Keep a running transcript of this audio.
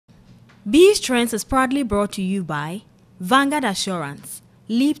Biztrends is proudly brought to you by Vanguard Assurance,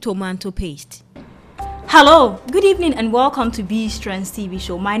 Leap Tomato Paste. Hello, good evening and welcome to Biztrends TV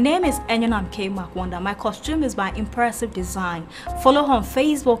show. My name is Kelvin Nyame Co-Founder. My costume is by Impressive Design. Follow her on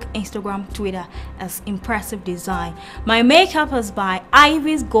Facebook, Instagram, Twitter as Impressive Design. My makeup is by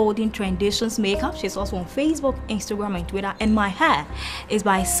Ivy's Golden Transitions Makeup. She's also on Facebook, Instagram and Twitter. And my hair is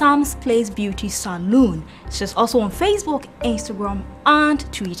by Sam's Place Beauty Salon. She's also on Facebook, Instagram and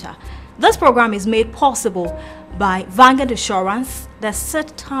Twitter. This program is made possible by Vanguard Assurance, the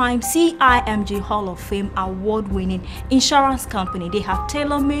third-time CIMG Hall of Fame award-winning insurance company. They have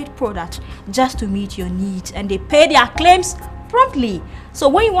tailor-made products just to meet your needs and they pay their claims promptly. So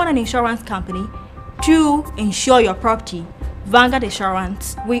when you want an insurance company to insure your property, Vanguard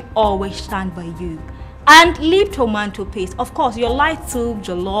Assurance, we always stand by you. And Leap Tomato Paste, of course, your light soup,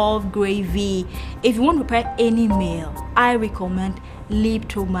 jollof, gravy. If you want to prepare any meal, I recommend Leap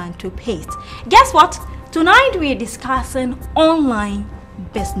Tomato Paste. Guess what? Tonight we are discussing online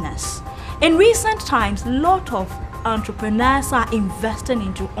business. In recent times, a lot of entrepreneurs are investing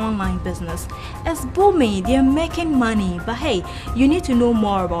into online business. It's booming, they're making money, but hey, you need to know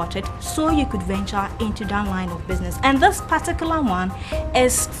more about it so you could venture into that line of business. And this particular one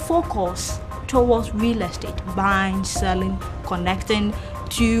is focused towards real estate, buying, selling, connecting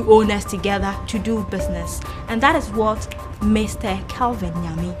two owners together to do business. And that is what Mr. Kelvin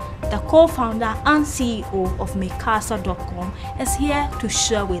Nyame, the co-founder and CEO of Mikasa.com, is here to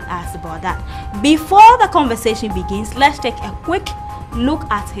share with us about that. Before the conversation begins, let's take a quick look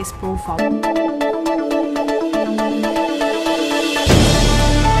at his profile.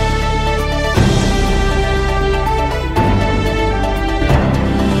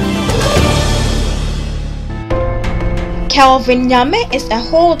 Kelvin Nyame is a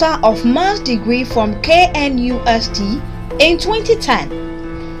holder of master's degree from KNUST in 2010.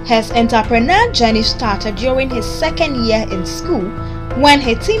 His entrepreneur journey started during his second year in school when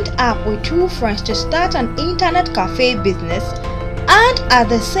he teamed up with two friends to start an internet cafe business and at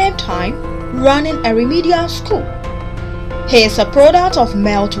the same time running a remedial school. He is a product of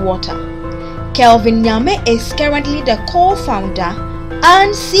Meltwater. Kelvin Nyame is currently the co-founder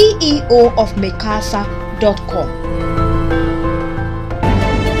and CEO of Mikasa.com.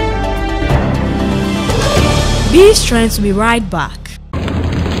 Biztrends will be right back.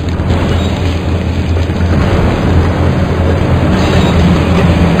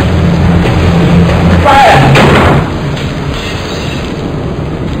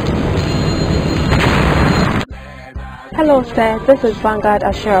 Hello sir, this is Vanguard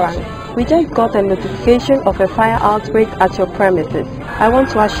Assurance. We just got a notification of a fire outbreak at your premises. I want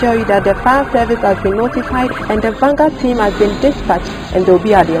to assure you that the fire service has been notified and the Vanguard team has been dispatched and they'll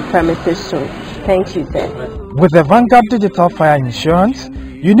be at your premises soon. Thank you sir. With the Vanguard Digital Fire Insurance,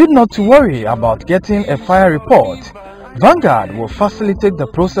 you need not to worry about getting a fire report. Vanguard will facilitate the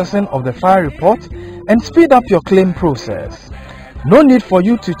processing of the fire report and speed up your claim process. No need for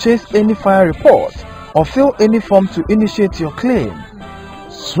you to chase any fire report or fill any form to initiate your claim.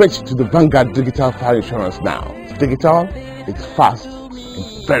 Switch to the Vanguard Digital Fire Insurance now. It's digital, it's fast,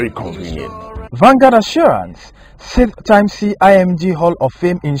 and very convenient. Vanguard Assurance, 6th-time CIMG Hall of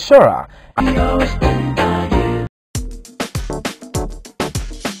Fame insurer.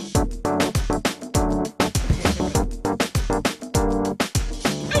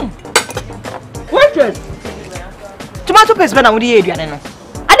 Waitress! Tomato paste when I would eat. I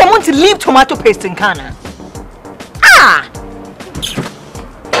don't want to leave tomato paste in Ghana. Ah!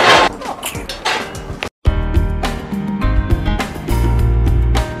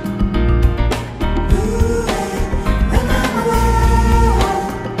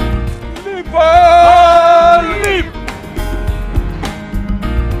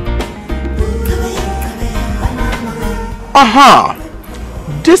 Aha!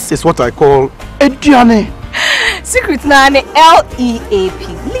 This is what I call Ediane. Secret name LEAP.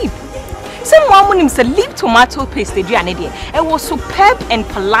 Leap. Someone named the Leap tomato paste Ediane. It was superb and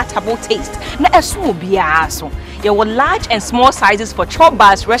palatable taste. Na esu biaso. There were large and small sizes for chop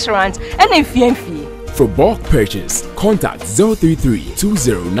bars, restaurants, and FMF. For bulk purchase, contact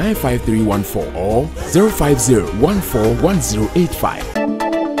 033-2095-314 or 050-141085.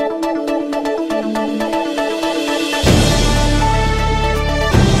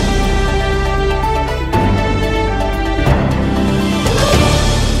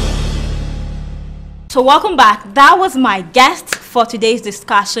 So welcome back. That was my guest for today's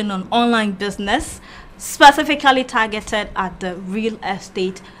discussion on online business, specifically targeted at the real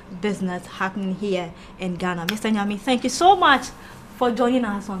estate business happening here in Ghana. Mr. Nyame, thank you so much for joining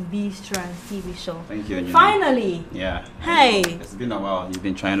us on Biztrends TV show. Thank you. Finally. Yeah. Hey. It's been a while. You've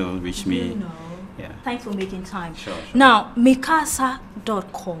been trying to reach me. You know. Yeah. Thanks for making time. Sure. Now,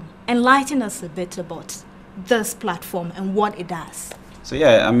 Mikasa.com. Enlighten us a bit about this platform and what it does. So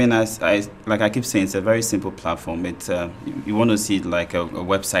yeah, I mean, like I keep saying, it's a very simple platform. It's you want to see it like a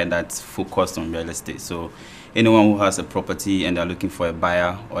website that's focused on real estate. So anyone who has a property and they're looking for a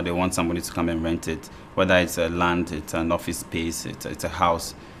buyer, or they want somebody to come and rent it, whether it's a land, it's an office space, it's a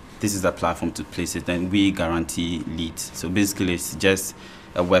house, this is the platform to place it, and we guarantee leads. So basically, it's just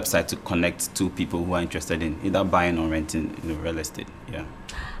a website to connect two people who are interested in either buying or renting real estate. Yeah.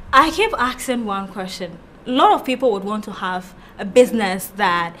 I keep asking one question. A lot of people would want to have a business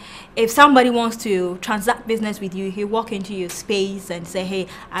that if somebody wants to transact business with you, he walk into your space and say, hey,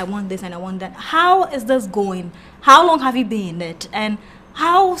 I want this and I want that. How is this going? How long have you been in it? And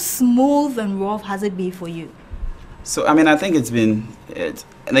how smooth and rough has it been for you? So, I mean, I think and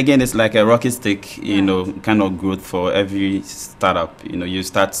again, it's like a rocket stick, you know, kind of growth for every startup. You know, you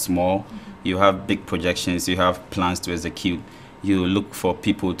start small, you have big projections, you have plans to execute. You look for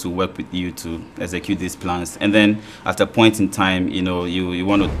people to work with you to execute these plans. And then at a point in time, you know, you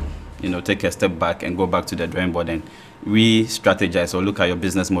want to, take a step back and go back to the drawing board and re-strategize or look at your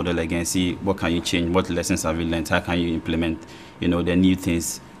business model again, see what can you change, what lessons have you learned, how can you implement, the new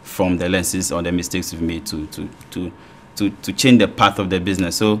things from the lessons or the mistakes we've made to change the path of the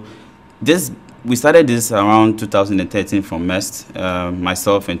business. So we started this around 2013 from MEST.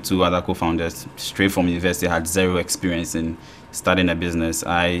 Myself and two other co-founders, straight from university, had zero experience in starting a business.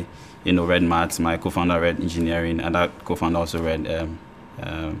 I, read maths. My co-founder read engineering, and that co-founder also read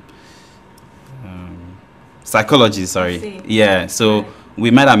psychology. Sorry. Yeah. So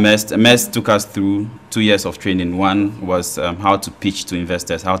we met at MEST. MEST took us through 2 years of training. One was how to pitch to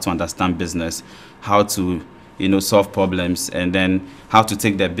investors, how to understand business, how to solve problems, and then how to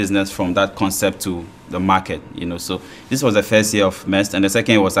take their business from that concept to the market, So this was the first year of MEST, and the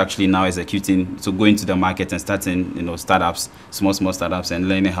second year was actually now executing, so going to the market and starting, startups, small startups, and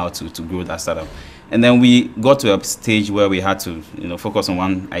learning how to grow that startup. And then we got to a stage where we had to, focus on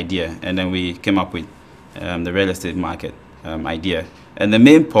one idea, and then we came up with the real estate market idea. And the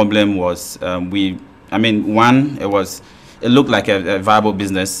main problem was it looked like a viable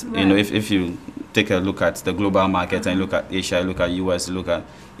business, right. If you take a look at the global market and look at Asia, look at US, look at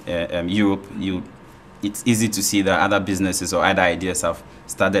Europe, it's easy to see that other businesses or other ideas have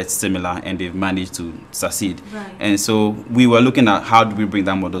started similar and they've managed to succeed. Right. And so we were looking at how do we bring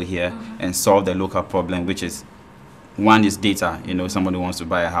that model here and solve the local problem, which is, one is data. Somebody wants to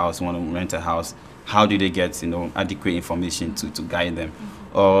buy a house, want to rent a house. How do they get adequate information to guide them?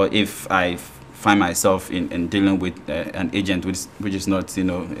 Or if I find myself in dealing with an agent which is not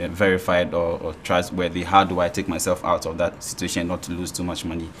verified or trustworthy, how do I take myself out of that situation not to lose too much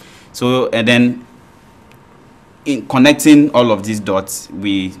money? So, and then in connecting all of these dots,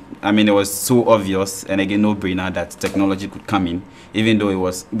 it was so obvious and again no-brainer that technology could come in, even though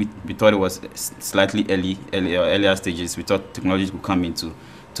we thought it was slightly earlier stages. We thought technology could come in to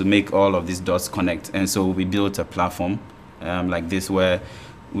make all of these dots connect. And so we built a platform like this where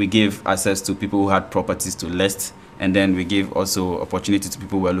we give access to people who had properties to list, and then we give also opportunity to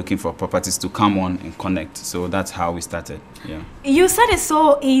people who are looking for properties to come on and connect. So that's how we started. Yeah. You said it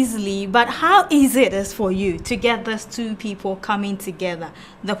so easily, but how easy it is for you to get those two people coming together,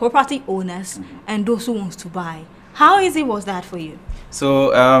 the property owners and those who wants to buy? How easy was that for you?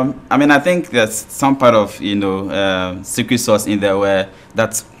 So, I think there's some part of, secret sauce in there where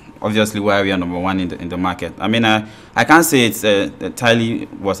that's obviously why we are number one in the market. I can't say it's entirely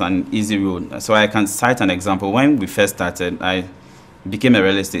was an easy road. So I can cite an example. When we first started, I became a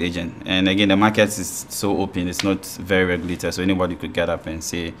real estate agent. And again, the market is so open. It's not very regulated. So anybody could get up and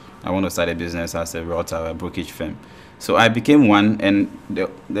say, I want to start a business as a realtor or a brokerage firm. So I became one. And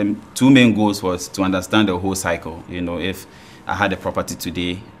the two main goals was to understand the whole cycle. If I had a property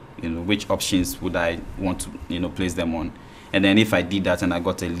today, which options would I want to, place them on? And then if I did that and I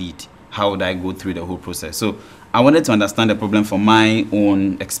got a lead, how would I go through the whole process? So I wanted to understand the problem from my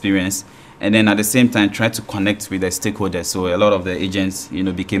own experience, and then at the same time try to connect with the stakeholders. So a lot of the agents,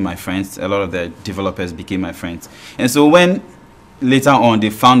 became my friends. A lot of the developers became my friends. And so when later on they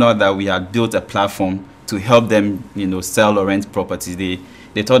found out that we had built a platform to help them, sell or rent properties,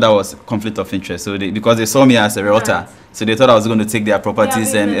 they thought that was conflict of interest. So because they saw me as a realtor, right. So they thought I was going to take their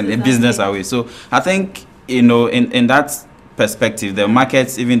properties and business away. So I think, in that perspective, the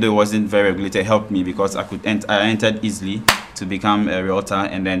markets, even though it wasn't very regulated, helped me because I entered easily to become a realtor,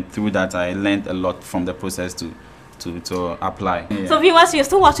 and then through that I learned a lot from the process to to apply. Yeah. So viewers, you're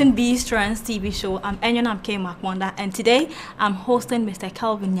still watching Biztrends TV show. I'm Nyame Co-Founder, and today I'm hosting Mr.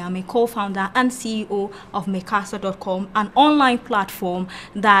 Kelvin Nyame, co-founder and CEO of Micasa.com, an online platform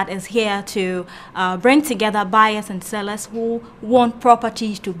that is here to bring together buyers and sellers who want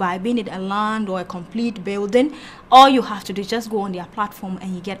properties to buy, be it a land or a complete building. All you have to do is just go on their platform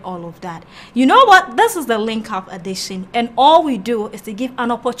and you get all of that. You know what? This is the link up edition, and all we do is to give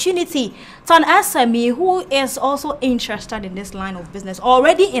an opportunity to an SME who is also interested in this line of business,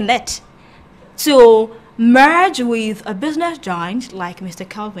 already in it, to merge with a business giant like Mr.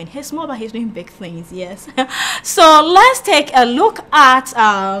 Kelvin. He's small, but he's doing big things, yes. So let's take a look at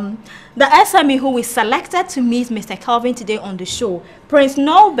the SME who we selected to meet Mr. Kelvin today on the show, Prince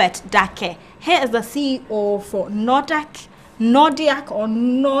Norbert Dake. He is the CEO for Nordic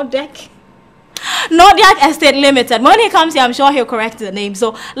Estate Limited. When he comes here, I'm sure he'll correct the name.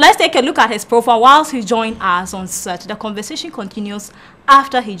 So let's take a look at his profile whilst he joins us on set. The conversation continues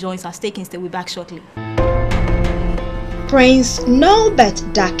after he joins us. Stay tuned, we'll be back shortly. Prince Norbert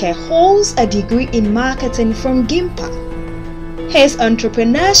Dake holds a degree in marketing from GIMPA. His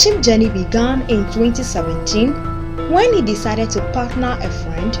entrepreneurship journey began in 2017 when he decided to partner a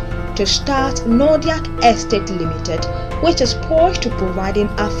friend to start Nordic Estate Limited, which is poised to providing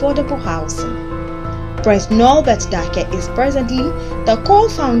affordable housing. Prince Norbert Dake is presently the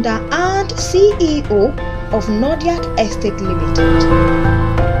co-founder and CEO of Nordic Estate Limited.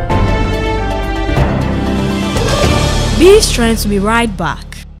 Biztrends will be right back.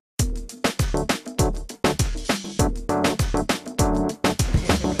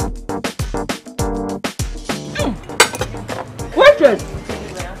 Wait.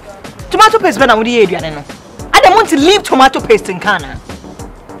 Tomato paste better with the area, no. I don't want to leave tomato paste in Ghana.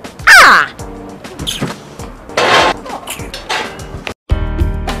 Ah!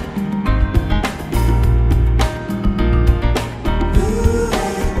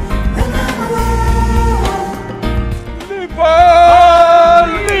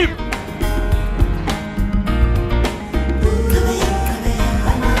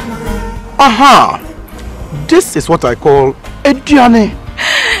 Aha! This is what I call a journey.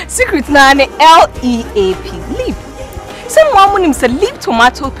 Secret na ne LEAP, leap. Someone named leap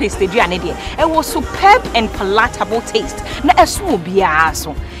tomato paste the journey there. It was superb and palatable taste. Na esu obiara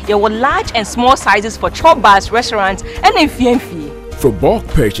so. There were large and small sizes for chop bars, restaurants, and enfie. For bulk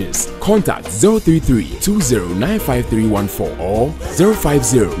purchase, contact 033-2095-314 or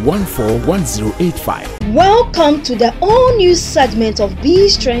 050-141085. Welcome to the all-new segment of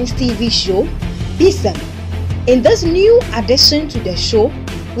Biztrends TV show, Bizem. In this new addition to the show,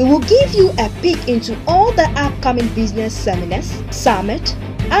 we will give you a peek into all the upcoming business seminars, summit,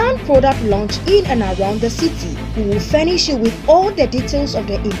 and product launch in and around the city. We will furnish you with all the details of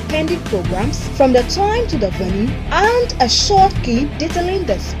the impending programs, from the time to the venue, and a short clip detailing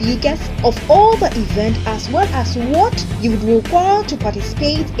the speakers of all the event, as well as what you would require to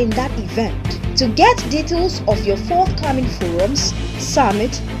participate in that event. To get details of your forthcoming forums,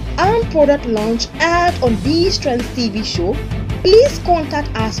 summit, and product launch aired on Biztrends TV show, please contact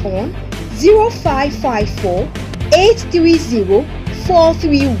us on 0554 830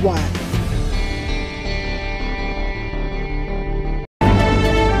 431.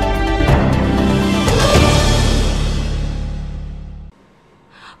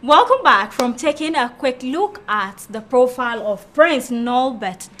 Welcome back from taking a quick look at the profile of Prince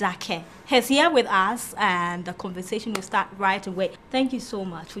Norbert Dake. He's here with us and the conversation will start right away. Thank you so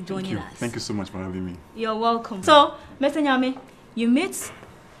much for joining us. Thank you so much for having me. You're welcome. So, Mr. Nyame, you meet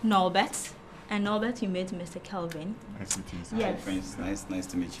Norbert, and Norbert, you met Mr. Kelvin. Nice meeting you. Yes. Hi, Prince. Nice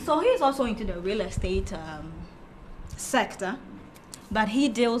to meet you. So he's also into the real estate sector, but he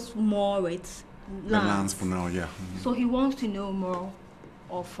deals more with lands for now, yeah. So he wants to know more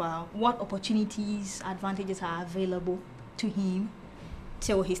of what opportunities, advantages are available to him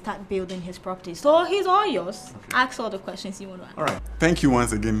till he start building his property. So he's all yours. Okay. Ask all the questions you want to ask. All right. Thank you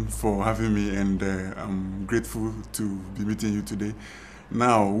once again for having me, and I'm grateful to be meeting you today.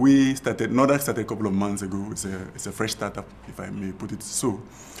 Now, Nordic started a couple of months ago. It's a fresh startup, if I may put it so.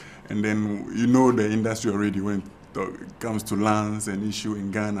 And then you know the industry already when it comes to lands and issue in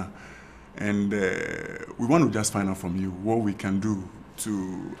Ghana. And we want to just find out from you what we can do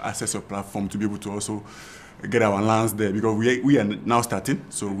to access your platform to be able to also get our lands there, because we are now starting,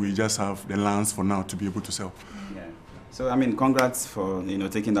 so we just have the lands for now to be able to sell. Yeah. So I mean, congrats for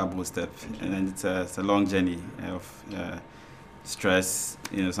taking that bold step, and it's a long journey of stress,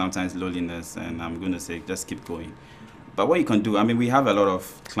 sometimes loneliness, and I'm going to say just keep going. But what you can do, I mean, we have a lot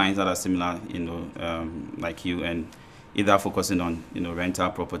of clients that are similar, like you, and either focusing on, rental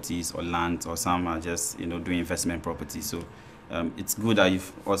properties or land, or some are just, doing investment properties. So it's good that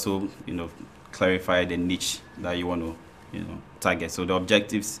you've also, clarified the niche that you want to, target. So the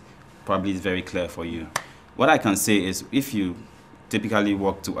objectives probably is very clear for you. What I can say is, if you typically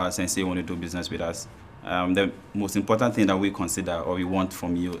walk to us and say you want to do business with us, the most important thing that we consider or we want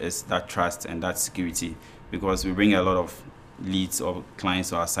from you is that trust and that security, because we bring a lot of leads or clients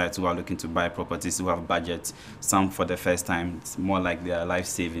to our site who are looking to buy properties, who have budgets, some for the first time. It's more like their life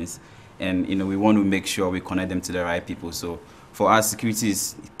savings, and we want to make sure we connect them to the right people. So for us, security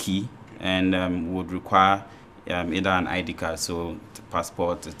is key, and would require either an ID card, so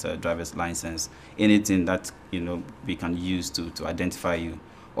passport, a driver's license, anything that we can use to identify you,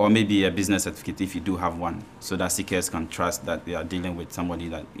 or maybe a business certificate if you do have one, so that seekers can trust that they are dealing with somebody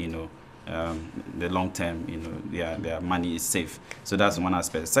that the long term, their money is safe. So that's one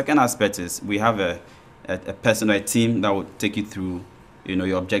aspect. Second aspect is we have a person or a team that will take you through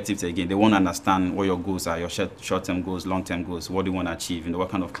your objectives again. They want to understand what your goals are, your short-term goals, long-term goals. What do you want to achieve? What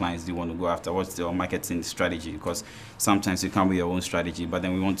kind of clients do you want to go after? What's your marketing strategy? Because sometimes you come with your own strategy, but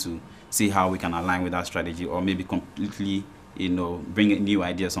then we want to see how we can align with that strategy, or maybe completely bring new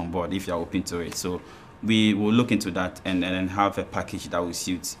ideas on board if you're open to it. So we will look into that and then have a package that will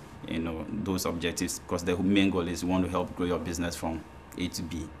suit those objectives, because the main goal is we want to help grow your business from A to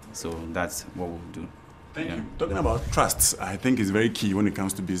B. So that's what we'll do. Thank you. Talking about trust, I think is very key when it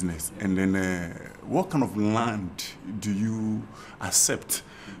comes to business. And then what kind of land do you accept?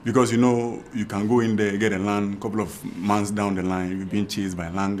 Because you can go in there, get a land, a couple of months down the line, you're being chased by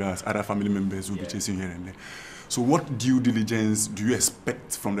langars, other family members will be chasing here and there. So what due diligence do you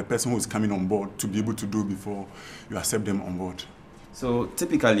expect from the person who's coming on board to be able to do before you accept them on board? So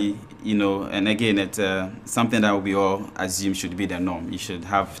typically, and again, it's something that we all assume should be the norm. You should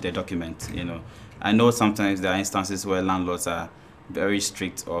have the document, I know sometimes there are instances where landlords are very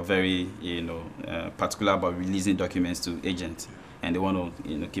strict or very, particular about releasing documents to agents, and they want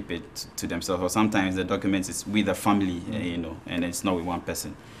to, keep it to themselves. Or sometimes the document is with the family, and it's not with one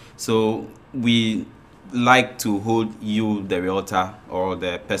person. So we like to hold you, the realtor, or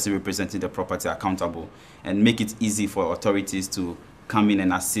the person representing the property accountable, and make it easy for authorities to come in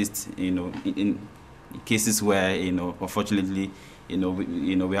and assist, in cases where, unfortunately,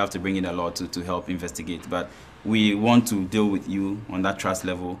 we have to bring in a law to help investigate. But we want to deal with you on that trust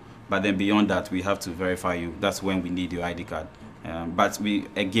level. But then beyond that, we have to verify you. That's when we need your ID card. But we,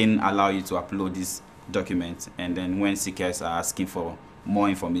 again, allow you to upload this document. And then when seekers are asking for more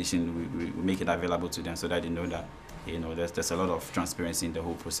information, we make it available to them so that they know that, there's a lot of transparency in the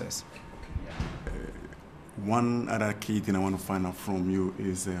whole process. One other key thing I want to find out from you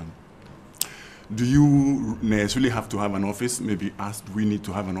is, do you necessarily have to have an office? Maybe do we need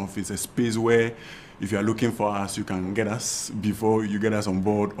to have an office, a space where if you are looking for us, you can get us before you get us on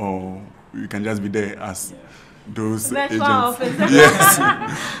board, or you can just be there as those agents? Office. Yes.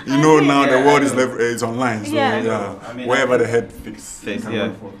 Now the world is online, so wherever the head fits.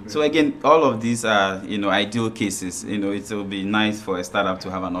 So again, all of these are, ideal cases. It will be nice for a startup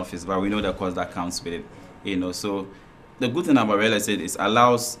to have an office, but we know the cost that comes with it. So the good thing about real estate is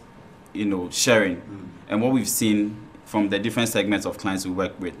allows sharing. And what we've seen from the different segments of clients we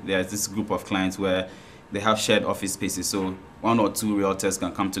work with, there's this group of clients where they have shared office spaces. So one or two realtors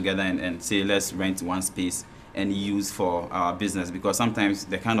can come together and say, let's rent one space and use for our business. Because sometimes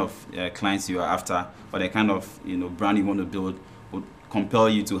the kind of clients you are after, or the kind of brand you want to build, would compel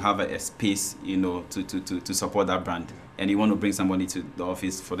you to have a space to support that brand. And you want to bring somebody to the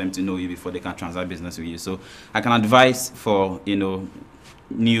office for them to know you before they can transact business with you. So I can advise for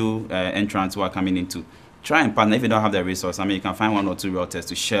new entrants who are coming in to try and partner. If you don't have the resource, you can find one or two realtors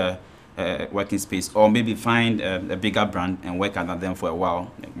to share working space, or maybe find a bigger brand and work under them for a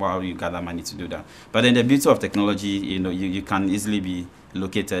while you gather money to do that. But then the beauty of technology, you can easily be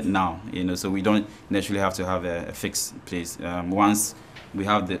located now, so we don't necessarily have to have a fixed place. Once we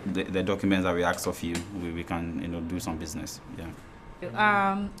have the documents that we ask of you, we can do some business.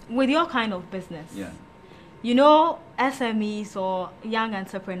 With your kind of business, SMEs or young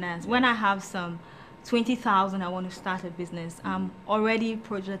entrepreneurs, when I have some 20,000, I want to start a business, I'm already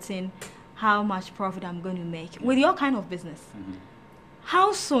projecting how much profit I'm going to make. With your kind of business,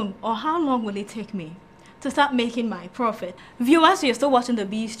 how soon or how long will it take me to start making my profit? Viewers, you're still watching the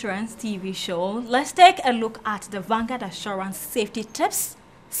Biztrends TV show. Let's take a look at the Vanguard Assurance Safety Tips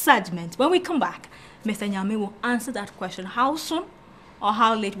segment. When we come back, Mr. Nyame will answer that question. How soon or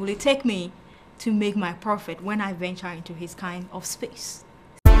how late will it take me to make my profit when I venture into his kind of space?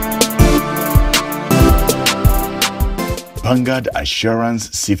 Vanguard Assurance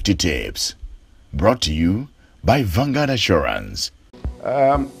Safety Tips, brought to you by Vanguard Assurance.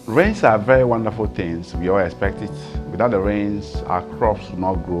 Rains are very wonderful things. We all expect it. Without the rains, our crops will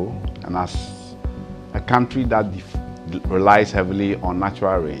not grow. And as a country that relies heavily on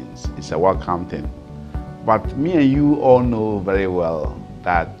natural rains, it's a welcome thing. But me and you all know very well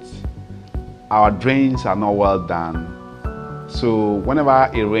that our drains are not well done. So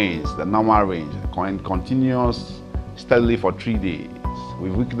whenever it rains, the normal rains, continuous steadily for 3 days,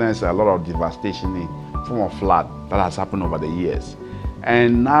 we've witnessed a lot of devastation in form of flood that has happened over the years.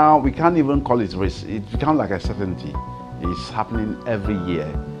 And now we can't even call it risk. It becomes like a certainty. It's happening every year.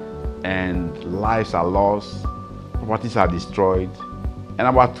 And lives are lost, properties are destroyed. And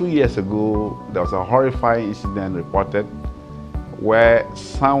about 2 years ago, there was a horrifying incident reported where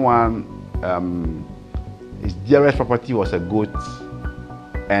someone, his dearest property was a goat,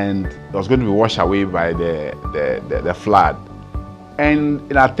 and it was going to be washed away by the flood. And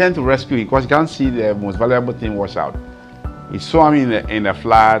in an attempt to rescue it, because you can't see the most valuable thing washed out, he swam in the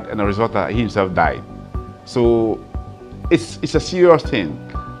flood, and the result he himself died. So it's a serious thing.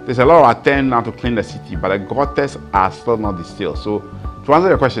 There's a lot of attempt now to clean the city, but the gutters are still not distilled. So to answer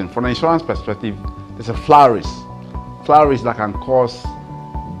your question, from an insurance perspective, there's a flood risk that can cause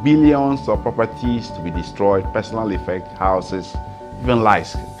billions of properties to be destroyed, personal effect, houses, even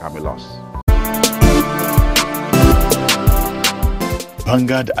lives can be lost.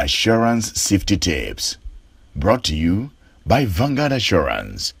 Vanguard Assurance Safety Tips, brought to you by Vanguard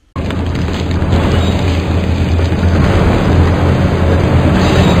Assurance.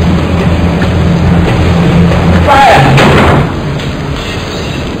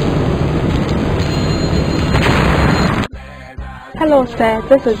 Hello sir,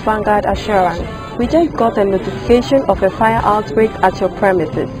 this is Vanguard Assurance. We just got a notification of a fire outbreak at your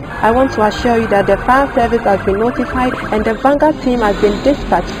premises. I want to assure you that the fire service has been notified and the Vanguard team has been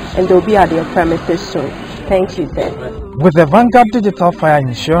dispatched and they'll be at your premises soon. Thank you sir. With the Vanguard Digital Fire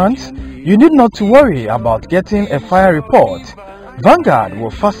Insurance, you need not to worry about getting a fire report. Vanguard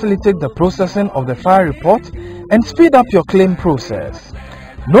will facilitate the processing of the fire report and speed up your claim process.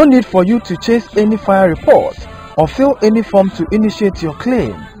 No need for you to chase any fire report or fill any form to initiate your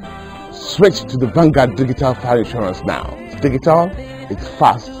claim. Switch to the Vanguard Digital Fire Insurance now. It's digital, it's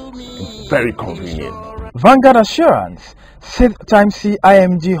fast, and very convenient. Vanguard Assurance, 6th-time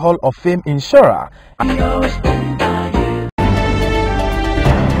CIMG Hall of Fame insurer.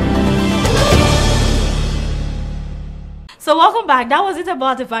 So welcome back. That was it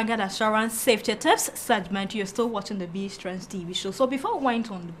about the Vanguard Assurance Safety Tips segment. You're still watching the Biztrends TV show. So before we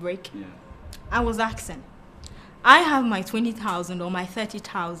went on the break, I was asking, I have my 20,000 or my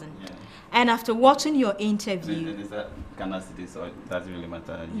 30,000, and after watching your interview, is that Ghana cedis or it doesn't really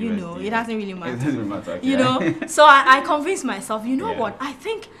matter? You know, it doesn't really matter. It doesn't really matter. Okay. You know, so I convinced myself, you know what? I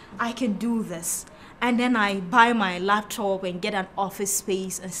think I can do this, and then I buy my laptop and get an office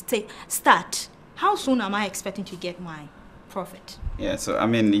space and start. How soon am I expecting to get my profit? Yeah. So I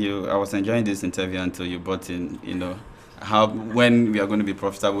mean, I was enjoying this interview until you brought in, you know, when we are going to be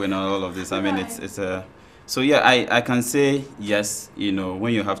profitable and all of this. I mean, it's a. So yeah, I can say yes, you know,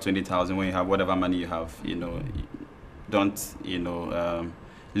 when you have 20,000, when you have whatever money you have, you know, don't, you know,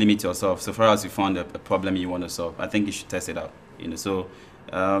 limit yourself. So far as you found a problem you want to solve, I think you should test it out, you know. So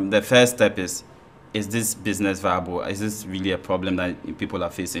the first step is this business viable? Is this really a problem that people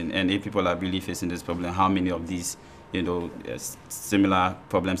are facing? And if people are really facing this problem, how many of these, you know, similar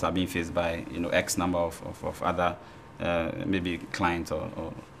problems are being faced by, you know, X number of other maybe clients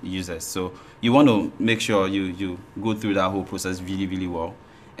or users. So you want to make sure you go through that whole process really, really well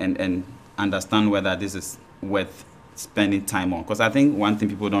and understand whether this is worth spending time on. Because I think one thing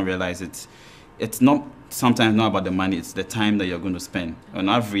people don't realize, it's not sometimes not about the money, it's the time that you're going to spend. On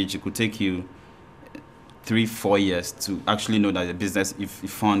average, it could take you 3-4 years to actually know that the business, if you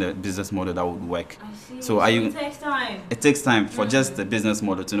found a business model that would work. I see. So it takes time. It takes time for just the business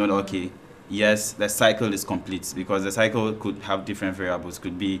model to know that, okay, yes, the cycle is complete, because the cycle could have different variables.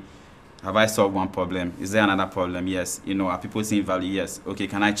 Could be, have I solved one problem? Is there another problem? Yes. You know, are people seeing value? Yes. Okay,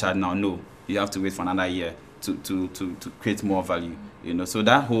 can I charge now? No. You have to wait for another year to create more value. You know, so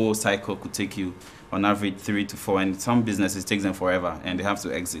that whole cycle could take you on average 3 to 4, and some businesses takes them forever, and they have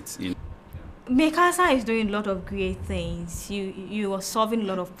to exit. You know. Mikasa is doing a lot of great things. You are solving a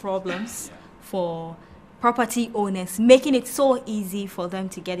lot of problems for property owners, making it so easy for them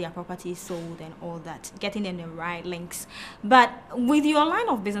to get their property sold and all that, getting them the right links. But with your line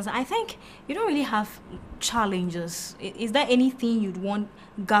of business, I think you don't really have challenges. Is there anything you'd want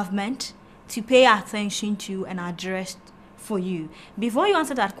government to pay attention to and address for you? Before you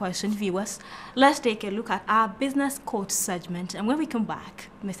answer that question, viewers, let's take a look at our business coach segment. And when we come back,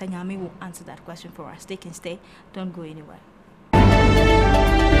 Mr. Nyame will answer that question for us. Stay. Don't go anywhere.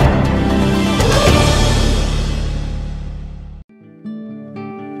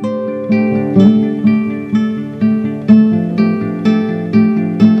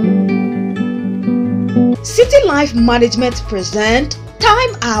 City Life Management present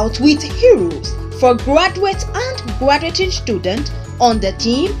Time Out with Heroes for graduates and graduating students on the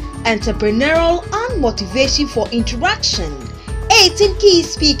theme Entrepreneurial and Motivation for Interaction. 18 key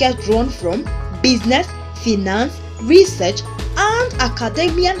speakers drawn from business, finance, research, and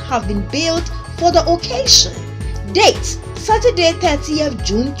academia have been built for the occasion. Date Saturday 30th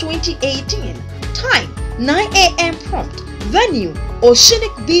June 2018. Time 9 a.m. prompt. Venue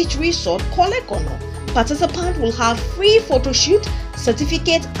Oceanic Beach Resort, Kolekono. Participants will have free photo shoot,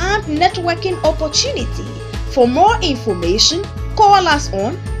 certificate, and networking opportunity. For more information, call us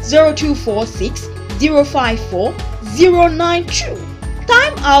on 0246 054 092.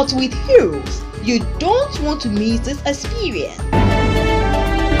 Time Out with Heroes. You don't want to miss this experience.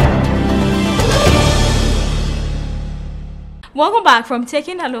 Welcome back from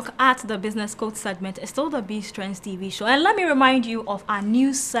taking a look at the business coach segment. It's still the Biztrends TV show. And let me remind you of our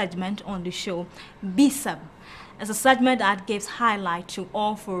new segment on the show, BSEM. It's a segment that gives highlight to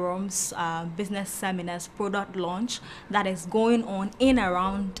all forums, business seminars, product launch that is going on in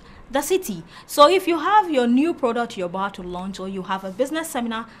around the city. So if you have your new product you're about to launch, or you have a business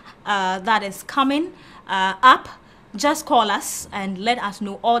seminar that is coming up, just call us and let us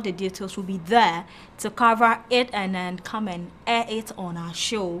know. All the details will be there to cover it, and then come and air it on our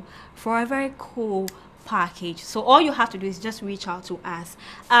show for a very cool package. So all you have to do is just reach out to us.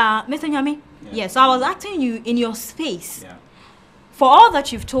 Mr. Nyame, yes, so I was asking you in your space. Yeah. For all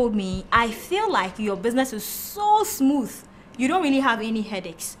that you've told me, I feel like your business is so smooth. You don't really have any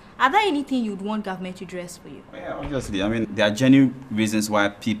headaches. Are there anything you'd want government to address for you? Yeah, obviously. I mean, there are genuine reasons why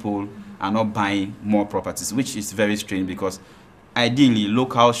people are not buying more properties, which is very strange, because ideally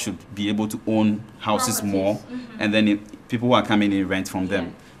locals should be able to own houses more, and then people who are coming in rent from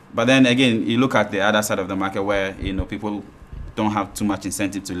them. But then again, you look at the other side of the market where people don't have too much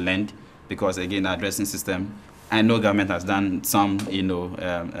incentive to lend, because again, the addressing system, I know government has done some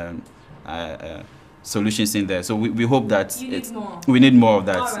solutions in there. So we hope that we need more of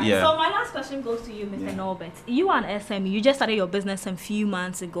that. Right. Yeah. So my last question goes to you, Mr. Norbert. You are an SME. You just started your business a few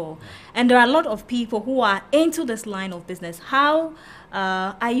months ago, and there are a lot of people who are into this line of business. How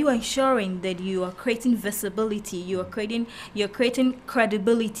are you ensuring that you are creating visibility, you're creating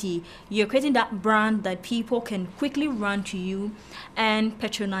credibility, you're creating that brand that people can quickly run to you and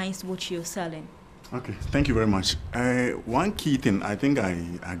patronize what you're selling? Okay, thank you very much. One key thing, I think I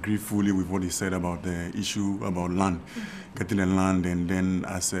agree fully with what he said about the issue about land, getting the land, and then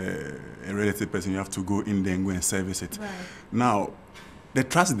as a real estate person, you have to go in there and go and service it. Right. Now, the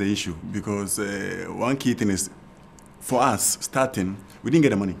trust is the issue, because one key thing is, for us, starting, we didn't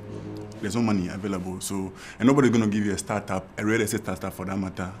get the money. There's no money available, so, and nobody's going to give you a startup, a real estate startup for that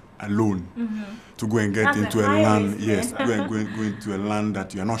matter, a loan to go and get into a land. Yes, go into a land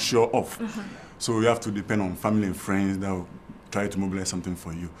that you are not sure of. So you have to depend on family and friends that will try to mobilize something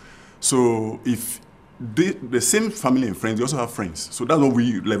for you. So if the same family and friends, they also have friends. So that's what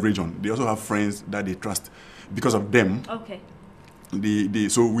we leverage on. They also have friends that they trust. Because of them,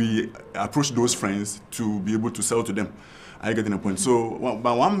 so we approach those friends to be able to sell to them. Are you getting a point? So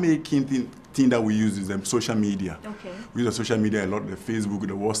but one main thing that we use is social media. We use the social media a lot, the Facebook,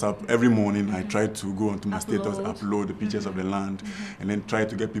 the WhatsApp. Every morning I try to go onto my status, upload the pictures of the land, and then try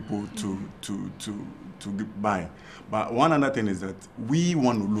to get people to buy. But one other thing is that we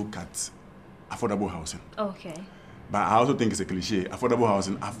want to look at affordable housing. But I also think it's a cliche. Affordable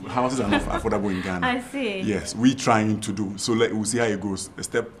housing, houses are not affordable in Ghana. I see. Yes, we're trying to do. So we'll see how it goes, a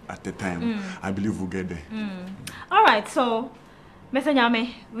step at a time. I believe we'll get there. All right, so, Mr.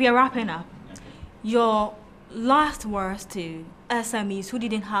 Nyame, we are wrapping up. Your last words to SMEs who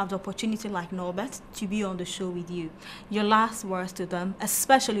didn't have the opportunity like Norbert to be on the show with you. Your last words to them,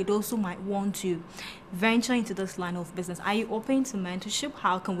 especially those who might want to venture into this line of business. Are you open to mentorship?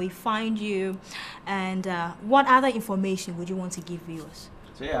 How can we find you? And what other information would you want to give viewers?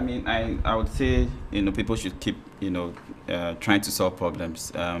 So yeah, I mean, I would say, people should keep, trying to solve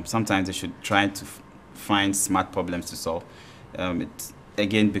problems. Sometimes they should try to find smart problems to solve. It's,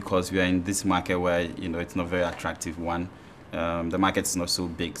 again, because we are in this market where, it's not very attractive one. The market is not so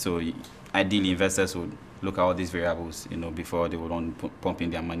big, so ideally investors would look at all these variables, before they would pump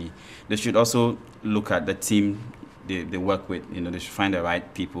in their money. They should also look at the team they work with, they should find the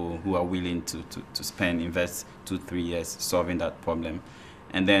right people who are willing to invest 2-3 years solving that problem,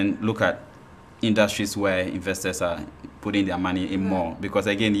 and then look at industries where investors are putting their money in more. Because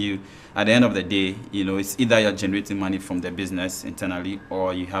again, at the end of the day, it's either you're generating money from the business internally,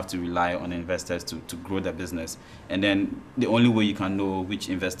 or you have to rely on investors to grow the business. And then the only way you can know which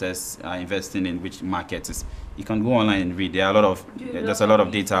investors are investing in which markets is you can go online and read. There's a lot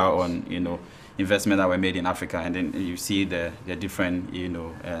of data on investment that were made in Africa, and then you see the different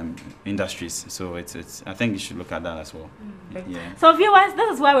industries. So it's I think you should look at that as well. Yeah. So viewers,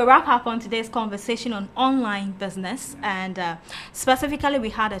 this is where we wrap up on today's conversation on online business, and specifically we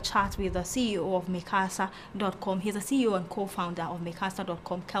had a chat with the CEO of Mekasa.com. He's the CEO and co-founder of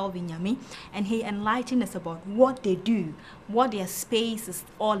Mekasa.com, Kelvin Nyame, and he enlightened us about what they do, what their space is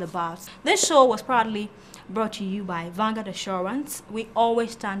all about. This show was proudly brought to you by Vanguard Assurance. We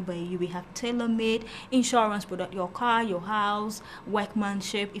always stand by you. We have tailor-made insurance product, your car, your house,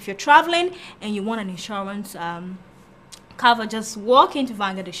 workmanship. If you're traveling and you want an insurance cover, just walk into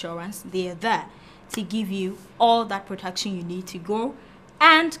Vanguard Assurance. They are there to give you all that protection you need to go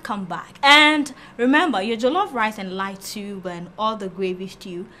and come back. And remember, your jollof rice and light tube and all the gravy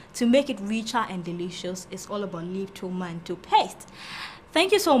stew, to make it richer and delicious, is all about leaf tomato paste.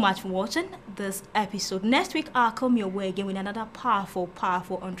 Thank you so much for watching this episode. Next week, I'll come your way again with another powerful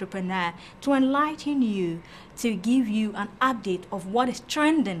entrepreneur to enlighten you, to give you an update of what is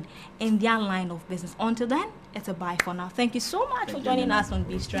trending in their line of business. Until then, it's a bye for now. Thank you so much for joining us on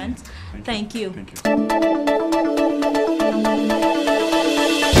Biztrends. Thank you.